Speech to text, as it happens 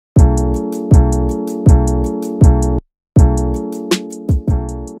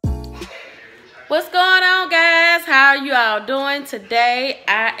What's going on, guys? How are you all doing today?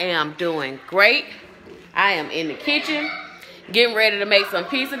 I am doing great. I am in the kitchen getting ready to make some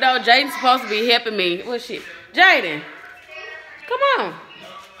pizza dough. Jaden's supposed to be helping me. What shit? Jaden, come on.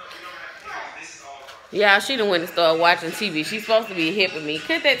 Yeah, she done went and started watching TV. She's supposed to be helping me.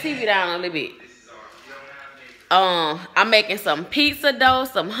 Cut that TV down a little bit. I'm making some pizza dough,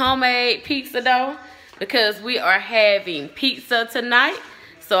 some homemade pizza dough, because we are having pizza tonight.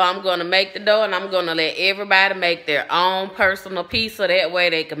 So I'm going to make the dough, and I'm going to let everybody make their own personal pizza. That way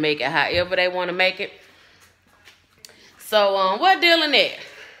they can make it however they want to make it. So, what Dylan at?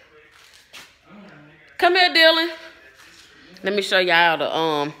 Come here, Dylan. Let me show y'all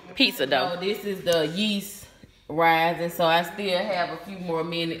the pizza dough. This is the yeast rising, so I still have a few more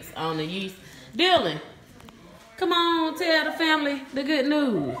minutes on the yeast. Dylan, come on, tell the family the good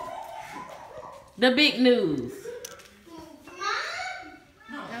news. The big news.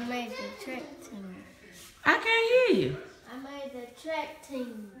 I made the track team. I can't hear you. I made the track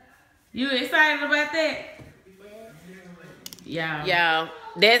team. You excited about that? Yeah. Y'all,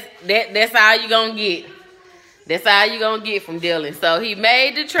 that's all you gonna get. That's all you gonna get from Dylan. So he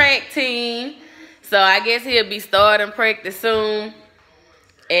made the track team. So I guess he'll be starting practice soon.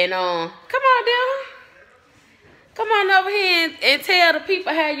 And come on, Dylan. Come on over here and tell the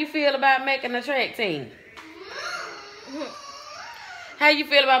people how you feel about making a track team. How you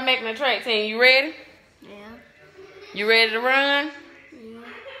feel about making a track team? You ready? Yeah. You ready to run?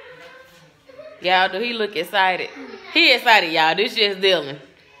 Yeah. Y'all, do he look excited? He excited, y'all. This just Dylan.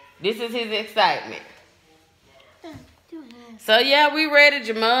 This is his excitement. So, yeah, we ready.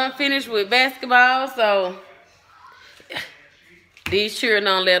 Jamon finished with basketball, so these children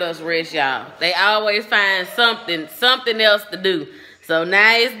don't let us rest, y'all. They always find something else to do. So,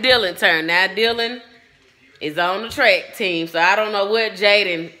 now it's Dylan's turn. Now, Dylan is on the track team, so I don't know what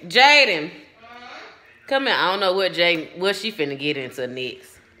Jaden, come here. I don't know what she finna get into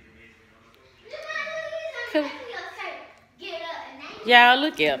next. Come. Y'all,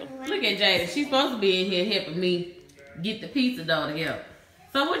 look at her. Look at Jaden. She's supposed to be in here helping me get the pizza dough together.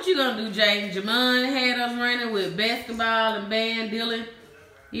 So what you gonna do, Jaden? Jamon had us running with basketball and band. Dylan,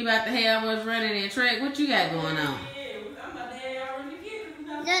 you about to have us running in track. What you got going on?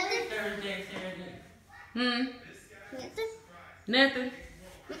 Nothing.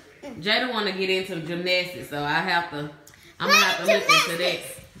 Jada want to get into gymnastics, so I'm gonna have to look into that.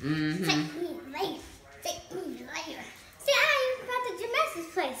 Take me later. See, I ain't got the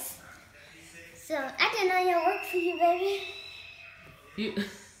gymnastics place. So I didn't know y'all work for you, baby.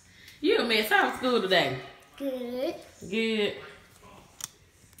 You missed out of school today. Good.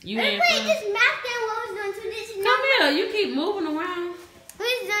 You had fun. This math game what was doing 2 digits. Come here, you keep moving around. We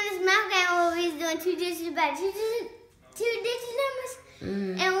was doing this math game where we was doing 2 digits about two digit numbers.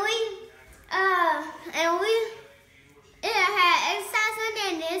 And we had exercise on there,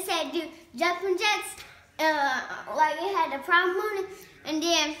 and then it said do jumping jacks. Like it had the problem on it, and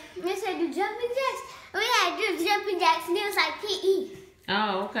then it said do jumping jacks. And we had to do jumping jacks, and it was like PE.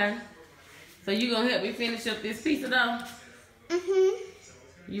 Oh, okay. So you gonna help me finish up this pizza though?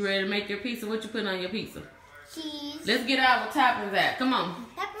 You ready to make your pizza? What you putting on your pizza? Cheese. Let's get our toppings out. Come on.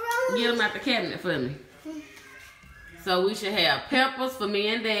 Pepperoni. Get them out the cabinet for me. So we should have peppers for me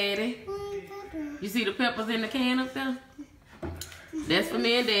and Daddy. You see the peppers in the can up there? That's for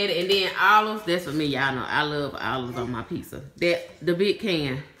me and Daddy. And then olives, that's for me. Y'all know I love olives on my pizza. The big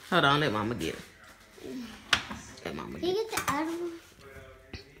can. Hold on, let Mama get it. Let Mama get it. Can you get the other one?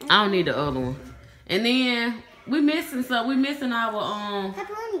 I don't need the other one. And then we missing our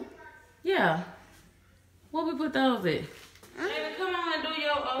Pepperoni. yeah. What we put those at? Come on and do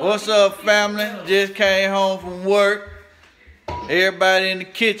your What's up, family? Just came home from work. Everybody in the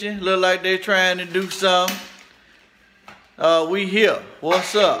kitchen look like they're trying to do something. We here.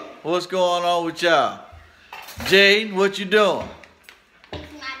 What's up? What's going on with y'all? Jade, what you doing?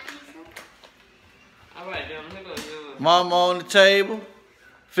 Alright, Dylan, here goes yours. Mama on the table,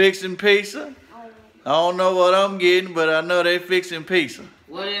 fixing pizza. I don't know what I'm getting, but I know they fixing pizza.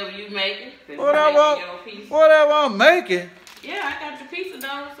 Whatever you making. Whatever I'm making. Yeah, I got your pizza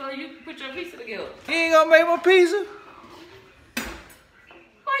dough, so you can put your pizza together. You ain't gonna make my pizza?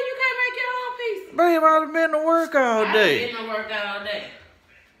 Why you can't make your own pizza? Babe, I've been to work all day. I've been to work all day.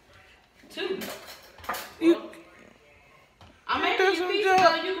 Too. You, I'm making your pizza,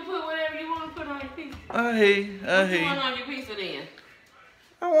 so you can put whatever you want to put on your pizza. I hear you. What you want on your pizza then?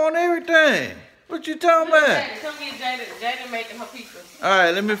 I want everything. What you talking about? Come get Jada. Jada making her pizza. All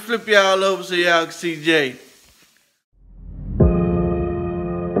right, let me flip y'all over so y'all can see Jay.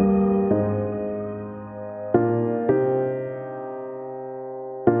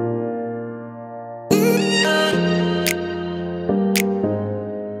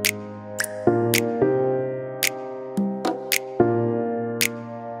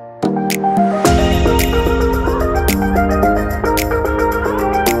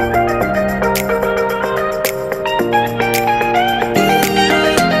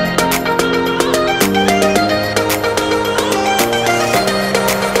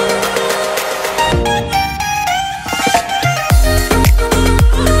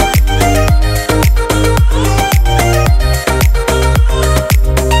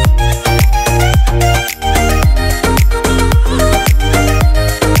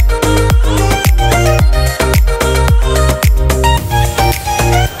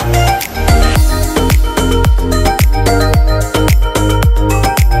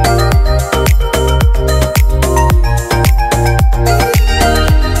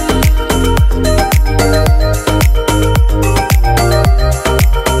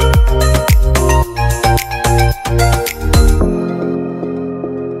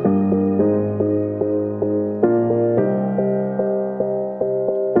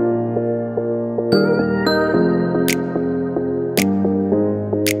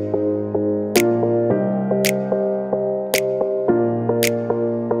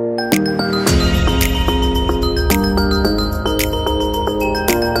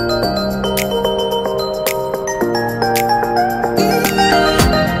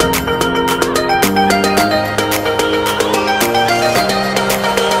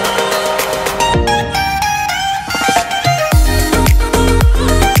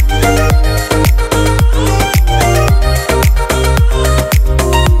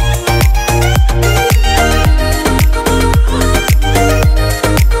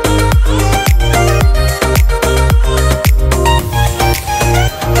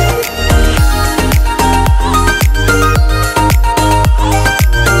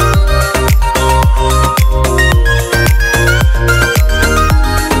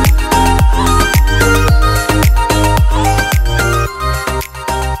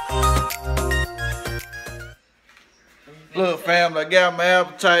 family. I got my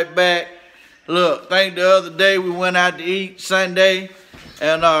appetite back. Look, think the other day we went out to eat Sunday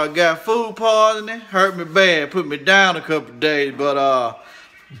and got food poisoning. Hurt me bad, put me down a couple of days, but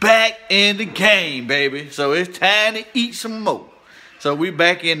back in the game, baby. So it's time to eat some more. So we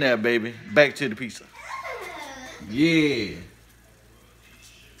back in there, baby. Back to the pizza. Yeah.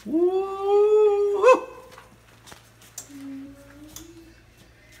 Woo!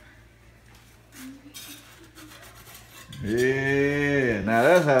 Yeah, now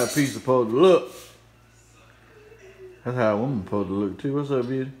that's how a pizza supposed to look. That's how a woman supposed to look too. What's up,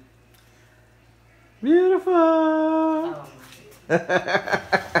 beauty? Beautiful. Oh. Ooh,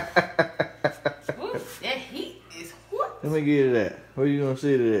 that heat is what? Let me get it at. Where you gonna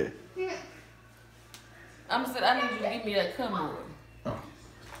sit it at? I'm gonna say I need you to give me that come on. Oh.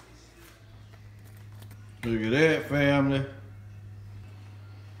 Look at that, family.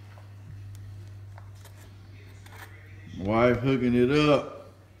 Wife hooking it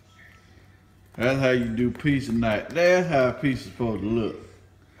up. That's how you do pizza night. That's how a pizza's supposed to look.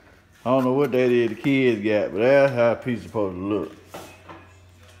 I don't know what that is the kids got, but that's how a pizza's supposed to look.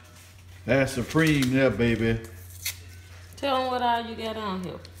 That's supreme there, baby. Tell them what all you got on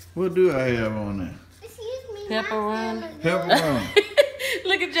here. What do I have on there? Excuse me. Pepperoni. Pepperoni.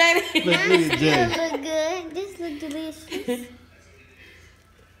 Look at Jada. Look at Jay. This look good. This look delicious.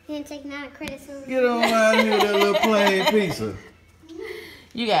 Didn't take none of credit. So Get on out here with that little plain pizza.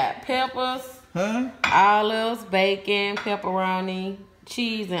 You got peppers, Huh? olives, bacon, pepperoni,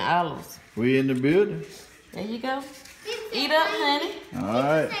 cheese, and olives. We in the building. There you go. Eat up, honey. All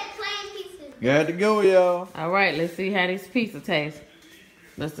right. plain pieces. Got to go, y'all. All right, let's see how this pizza tastes.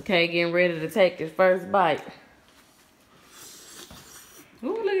 Mr. K getting ready to take his first bite.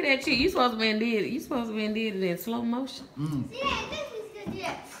 Ooh, look at that cheese. You supposed to be did it. You supposed to be did it in slow motion. Yeah, this is good.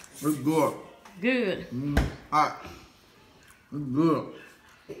 Yeah. It's good. Good. All right. It's good.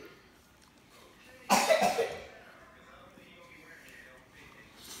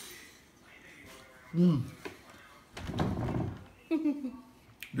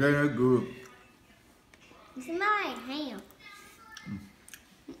 That's good. It's my ham.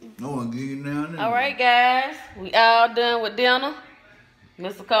 No one get you down there. All right, guys. We all done with dinner.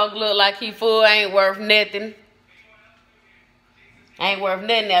 Mr. Coke look like he full. Ain't worth nothing. Ain't worth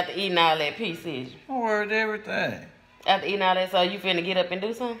nothing after eating all that piece, is you? I'm worried everything. After eating all that, so you finna get up and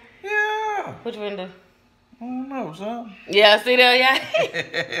do something? Yeah. What you finna do? I don't know, son. Yeah, see there, yeah.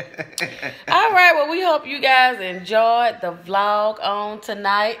 All right, well, we hope you guys enjoyed the vlog on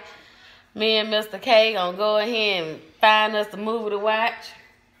tonight. Me and Mr. K gonna go ahead and find us the movie to watch.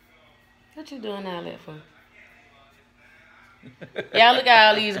 What you doing all that for? Y'all look at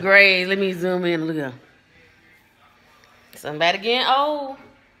all these grays. Let me zoom in and look at them. Somebody getting old.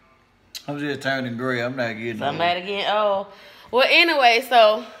 I'm just turning gray. I'm not getting Somebody getting old. Well, anyway,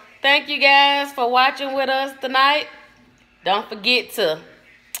 so thank you guys for watching with us tonight. Don't forget to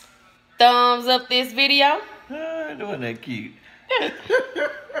thumbs up this video. Doing that cute.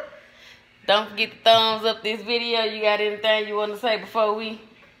 Don't forget to thumbs up this video. You got anything you want to say before we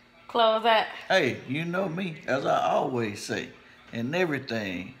close out? Hey, you know me, as I always say, in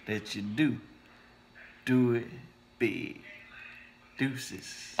everything that you do it big.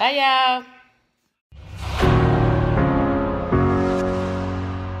 Deuces. Bye, y'all.